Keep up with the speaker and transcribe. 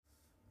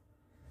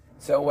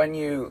So when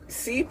you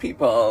see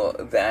people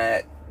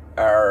that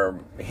are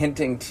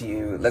hinting to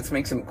you, let's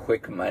make some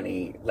quick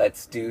money,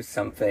 let's do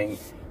something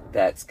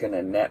that's going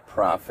to net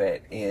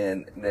profit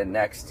in the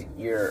next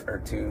year or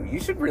two, you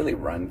should really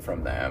run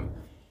from them.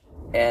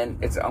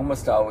 And it's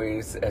almost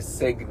always a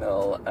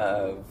signal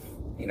of,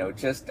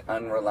 just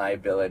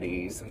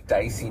unreliability, some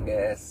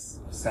diciness,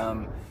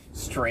 some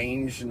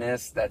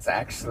strangeness that's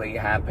actually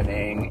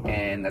happening.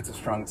 And that's a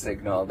strong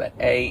signal that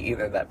A,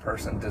 either that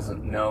person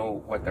doesn't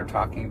know what they're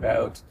talking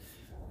about,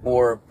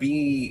 or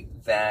B,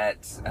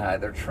 that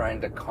they're trying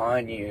to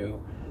con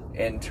you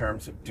in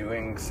terms of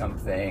doing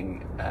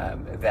something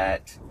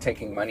that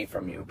taking money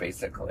from you,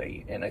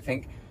 basically. And I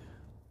think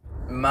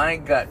my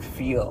gut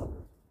feel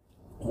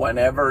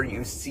whenever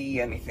you see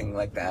anything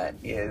like that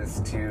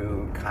is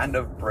to kind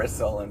of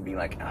bristle and be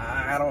like,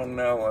 I don't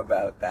know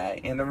about that.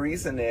 And the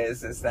reason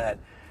is that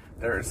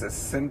there's a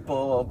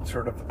simple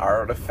sort of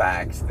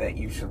artifact that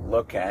you should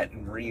look at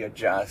and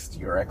readjust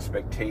your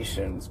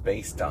expectations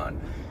based on,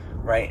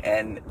 right?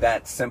 And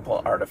that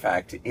simple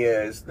artifact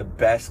is the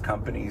best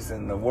companies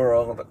in the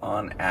world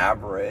on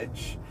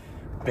average,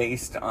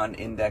 based on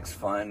index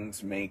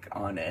funds, make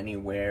on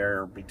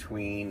anywhere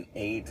between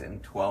 8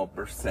 and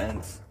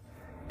 12%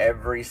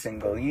 every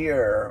single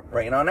year,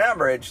 right? On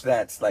average,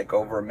 that's like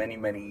over many,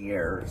 many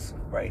years,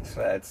 right? So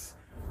that's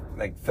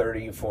like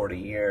 30, 40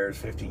 years,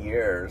 50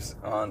 years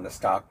on the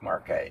stock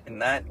market. And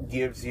that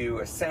gives you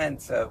a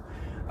sense of,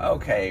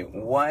 okay,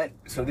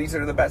 so these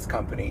are the best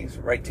companies,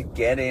 right? To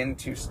get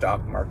into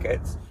stock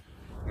markets,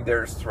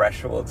 there's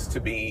thresholds to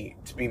be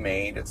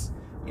made. It's,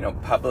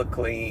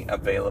 publicly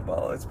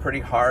available. It's pretty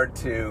hard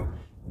to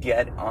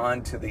get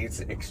onto these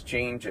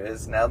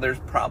exchanges. Now, there's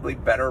probably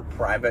better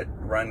private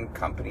run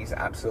companies,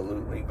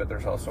 absolutely, but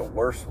there's also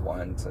worse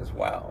ones as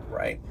well,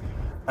 right?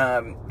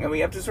 And we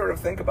have to sort of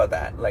think about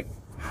that. Like,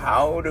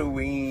 how do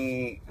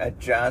we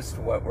adjust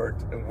what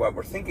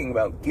we're thinking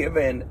about,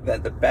 given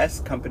that the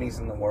best companies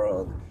in the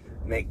world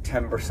make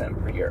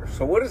 10% per year?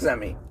 So what does that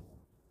mean,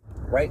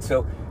 right?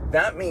 So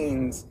that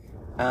means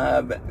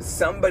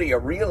a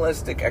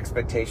realistic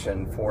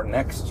expectation for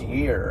next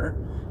year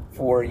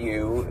for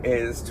you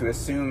is to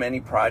assume any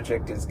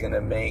project is going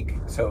to make,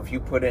 so if you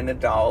put in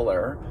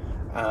 $1,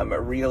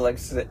 a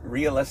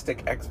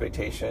realistic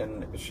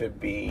expectation should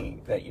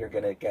be that you're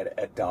going to get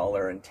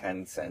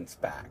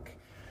 $1.10 back,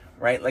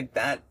 right? Like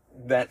that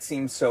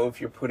seems, so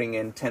if you're putting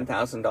in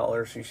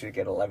 $10,000, you should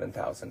get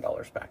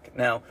 $11,000 back.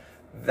 Now,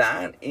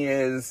 that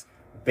is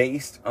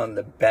based on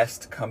the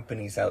best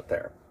companies out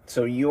there.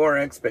 So your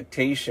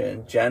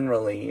expectation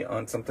generally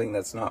on something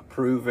that's not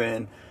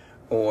proven,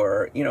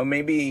 or,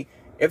 maybe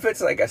if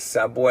it's like a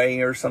Subway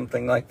or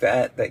something like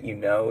that, that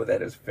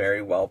that is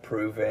very well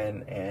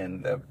proven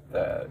and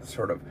the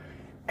sort of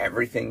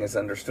everything is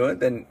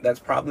understood, then that's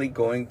probably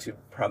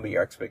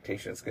your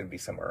expectation is going to be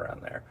somewhere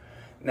around there.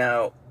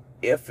 Now,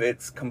 if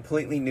it's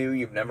completely new,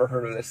 you've never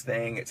heard of this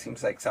thing, it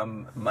seems like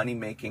some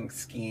money-making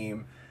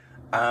scheme,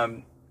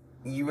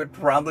 you would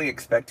probably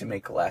expect to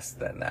make less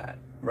than that,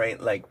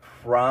 right? Like,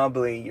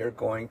 probably you're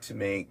going to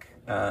make,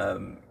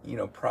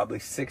 probably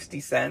 60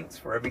 cents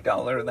for every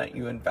dollar that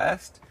you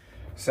invest.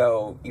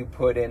 So you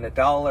put in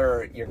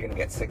 $1, you're going to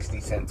get 60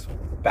 cents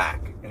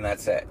back, and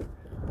that's it.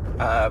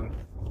 And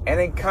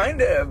it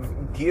kind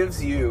of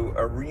gives you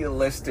a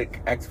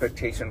realistic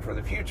expectation for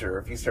the future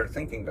if you start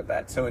thinking about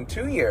that. So in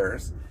 2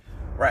 years,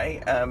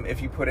 right,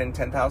 if you put in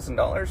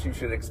 $10,000, you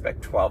should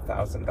expect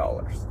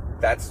 $12,000.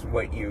 That's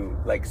what you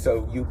like.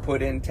 So you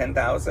put in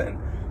 10,000,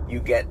 you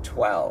get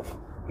 12.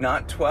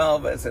 Not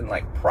 12 as in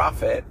like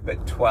profit,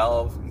 but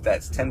 12,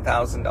 that's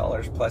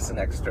 $10,000 plus an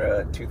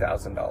extra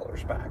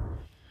 $2,000 back.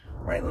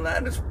 Right? And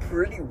that is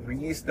pretty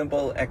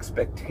reasonable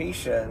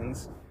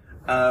expectations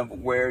of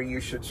where you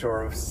should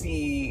sort of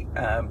see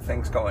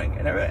things going.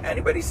 And if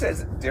anybody says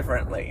it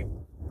differently,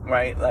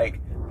 right? Like,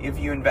 if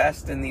you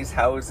invest in these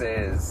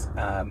houses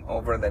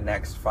over the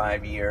next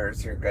 5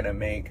 years, you're going to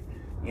make,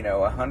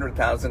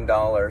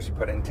 $100,000. You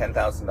put in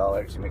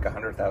 $10,000, you make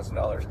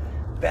 $100,000.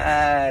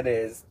 That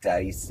is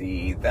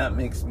dicey. That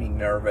makes me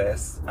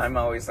nervous. I'm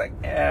always like,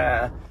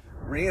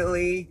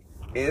 really?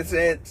 Is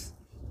it?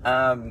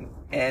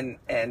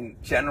 And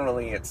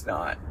generally it's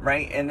not,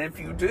 right? And if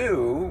you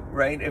do,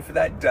 right, if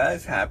that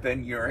does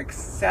happen, you're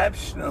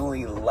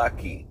exceptionally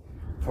lucky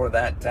for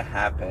that to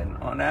happen.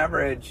 On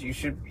average, you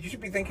should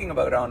be thinking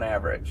about on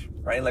average,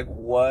 right? Like,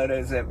 what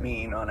does it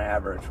mean on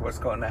average? What's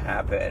going to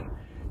happen?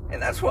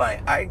 And that's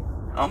why I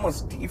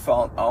almost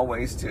default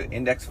always to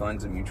index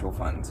funds and mutual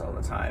funds all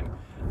the time.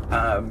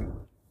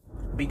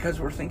 Because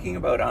we're thinking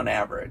about on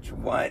average,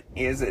 what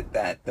is it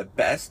that the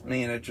best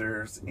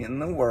managers in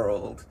the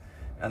world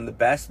and the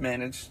best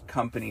managed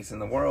companies in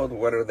the world,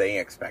 what are they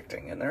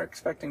expecting? And they're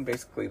expecting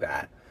basically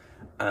that,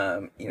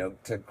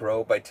 to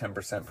grow by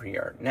 10% per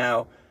year.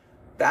 Now,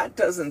 that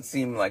doesn't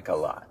seem like a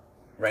lot,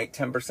 right?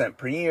 10%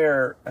 per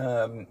year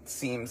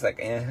seems like,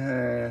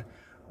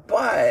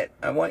 but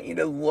I want you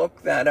to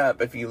look that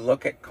up. If you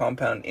look at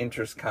compound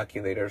interest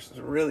calculators, it's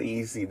really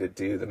easy to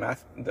do.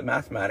 The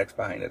mathematics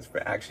behind it is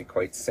actually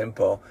quite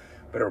simple.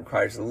 but it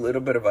requires a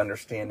little bit of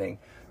understanding.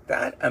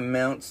 That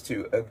amounts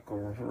to a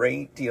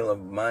great deal of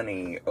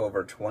money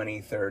over 20,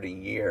 30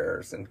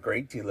 years, and a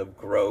great deal of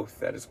growth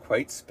that is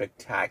quite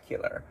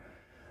spectacular,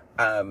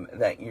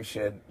 that you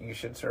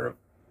should sort of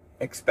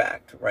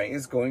expect, right?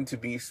 Is going to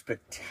be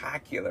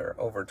spectacular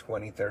over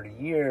 20, 30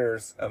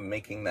 years of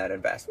making that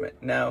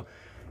investment. Now,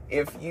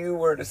 if you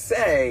were to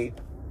say,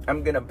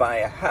 I'm going to buy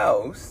a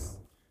house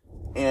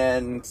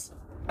and,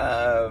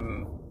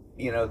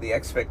 the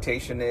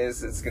expectation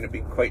is it's going to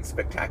be quite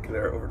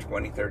spectacular over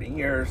 20, 30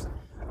 years,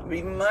 I'd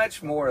be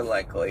much more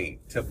likely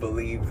to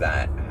believe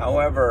that.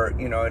 However,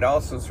 I'd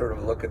also sort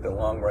of look at the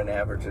long run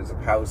averages of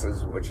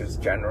houses, which is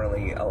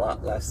generally a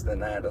lot less than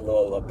that, a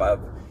little above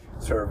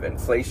sort of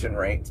inflation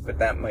rates, but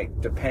that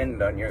might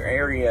depend on your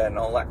area and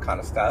all that kind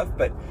of stuff.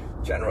 But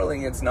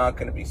generally, it's not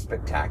going to be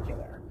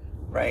spectacular,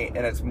 right?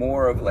 And it's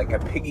more of like a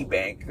piggy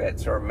bank that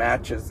sort of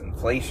matches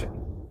inflation.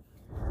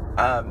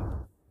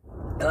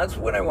 And that's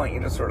what I want you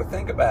to sort of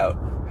think about.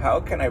 How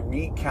can I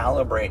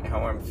recalibrate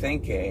how I'm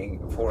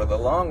thinking for the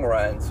long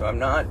run so I'm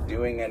not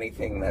doing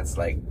anything that's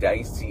like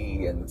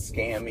dicey and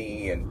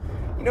scammy and,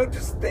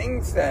 just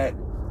things that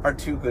are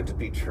too good to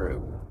be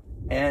true.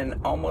 And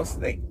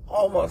they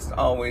almost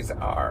always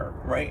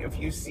are, right? If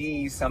you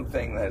see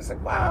something that's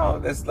like, wow,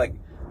 this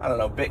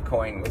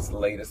Bitcoin was the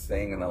latest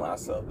thing in the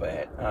last little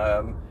bit.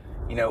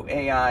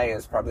 AI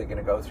is probably going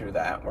to go through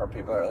that where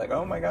people are like,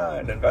 oh my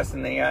God, invest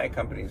in AI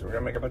companies. We're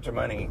going to make a bunch of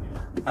money.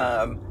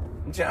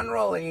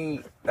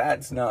 Generally,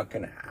 that's not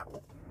going to happen,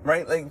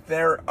 right? Like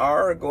there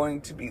are going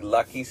to be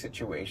lucky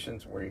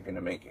situations where you're going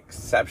to make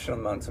exceptional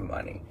amounts of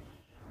money.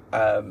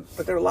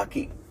 But they're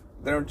lucky.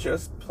 They're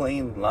just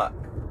plain luck,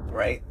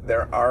 right?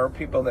 There are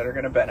people that are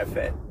going to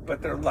benefit,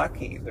 but they're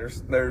lucky.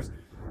 There's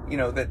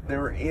that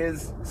there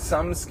is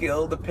some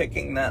skill to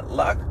picking that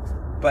luck.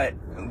 But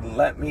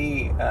let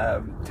me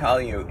tell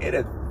you, it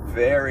is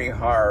very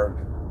hard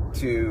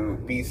to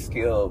be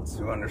skilled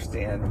to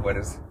understand what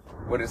is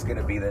going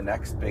to be the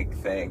next big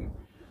thing.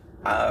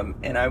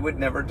 And I would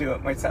never do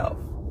it myself.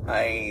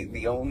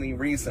 The only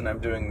reason I'm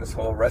doing this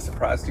whole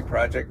reciprocity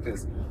project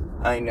is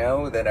I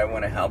know that I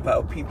want to help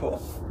out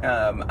people.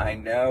 I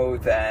know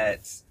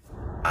that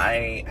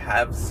I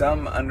have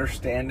some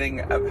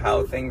understanding of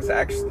how things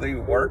actually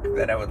work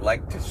that I would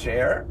like to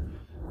share.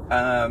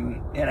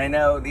 And I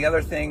know the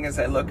other thing is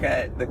I look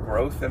at the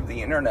growth of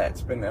the internet.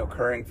 It's been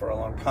occurring for a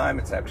long time.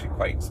 It's actually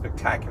quite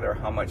spectacular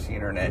how much the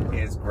internet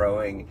is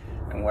growing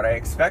and what I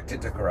expect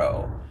it to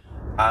grow.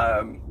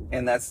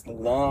 And that's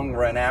long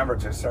run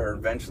average. I started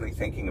eventually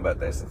thinking about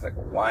this. It's like,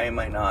 why am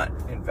I not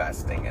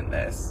investing in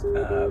this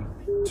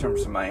in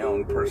terms of my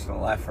own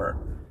personal effort?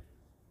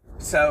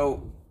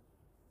 So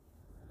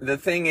the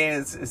thing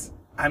is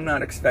I'm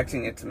not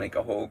expecting it to make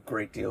a whole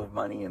great deal of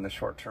money in the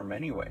short term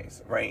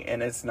anyways, right?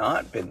 And it's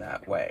not been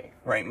that way,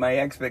 right? My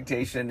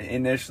expectation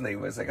initially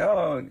was like,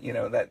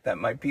 that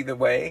might be the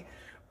way.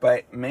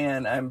 But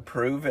man, I'm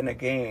proven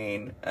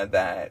again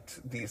that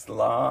these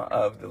law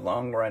of the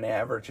long run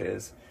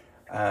averages,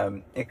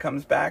 it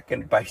comes back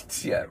and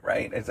bites you,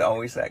 right? It's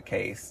always that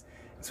case.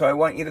 So I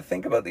want you to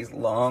think about these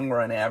long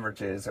run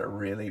averages are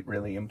really,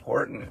 really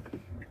important.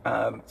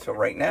 So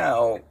right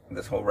now,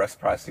 this whole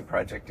reciprocity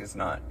project is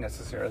not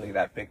necessarily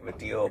that big of a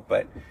deal,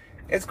 but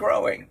it's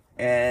growing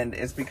and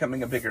it's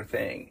becoming a bigger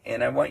thing.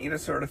 And I want you to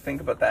sort of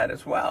think about that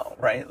as well,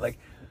 right? Like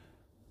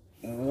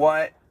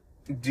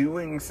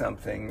doing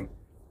something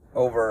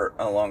over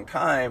a long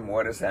time,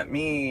 what does that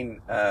mean?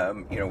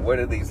 What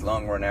do these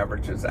long run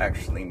averages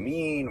actually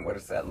mean? What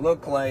does that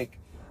look like?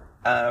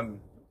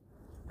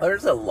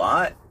 There's a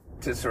lot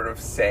to sort of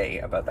say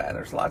about that.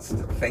 There's lots to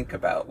think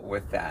about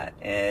with that.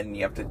 And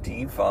you have to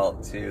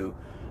default to,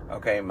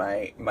 okay,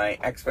 my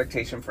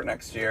expectation for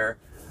next year,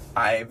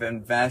 I've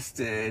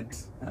invested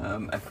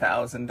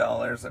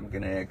 $1,000. I'm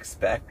going to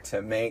expect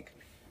to make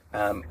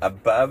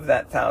above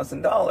that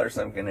 $1,000.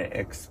 I'm going to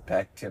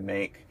expect to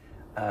make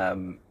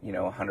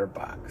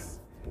 $100,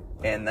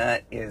 and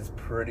that is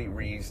pretty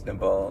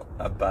reasonable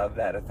above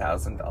that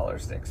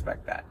 $1,000 to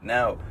expect that.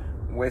 Now,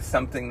 with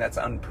something that's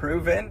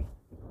unproven,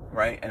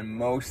 right, and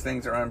most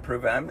things are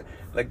unproven,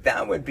 like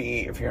that would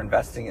be if you're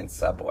investing in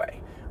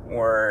Subway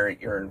or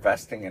you're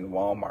investing in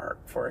Walmart,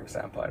 for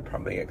example. I'd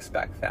probably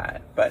expect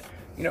that. But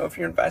if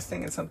you're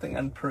investing in something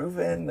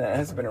unproven that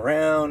hasn't been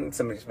around,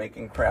 somebody's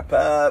making crap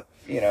up,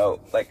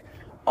 like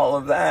all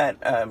of that,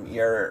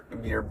 you're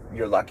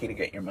lucky to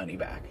get your money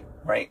back,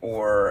 right?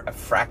 Or a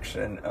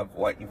fraction of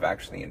what you've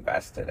actually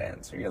invested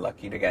in. So you're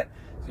lucky to so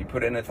you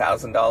put in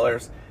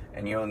 $1,000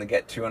 and you only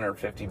get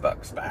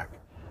 $250 back.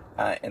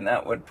 And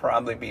that would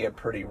probably be a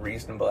pretty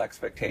reasonable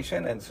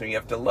expectation. And so you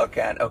have to look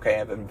at, okay,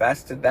 I've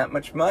invested that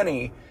much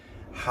money.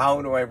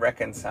 How do I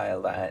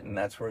reconcile that? And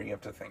that's where you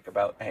have to think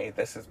about, hey,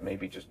 this is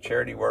maybe just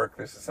charity work.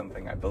 This is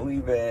something I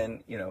believe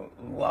in,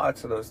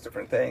 lots of those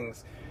different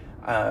things.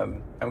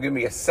 I'm going to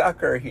be a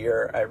sucker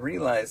here. I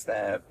realize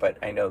that, but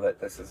I know that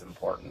this is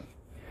important.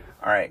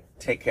 All right,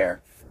 take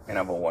care and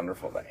have a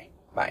wonderful day.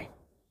 Bye.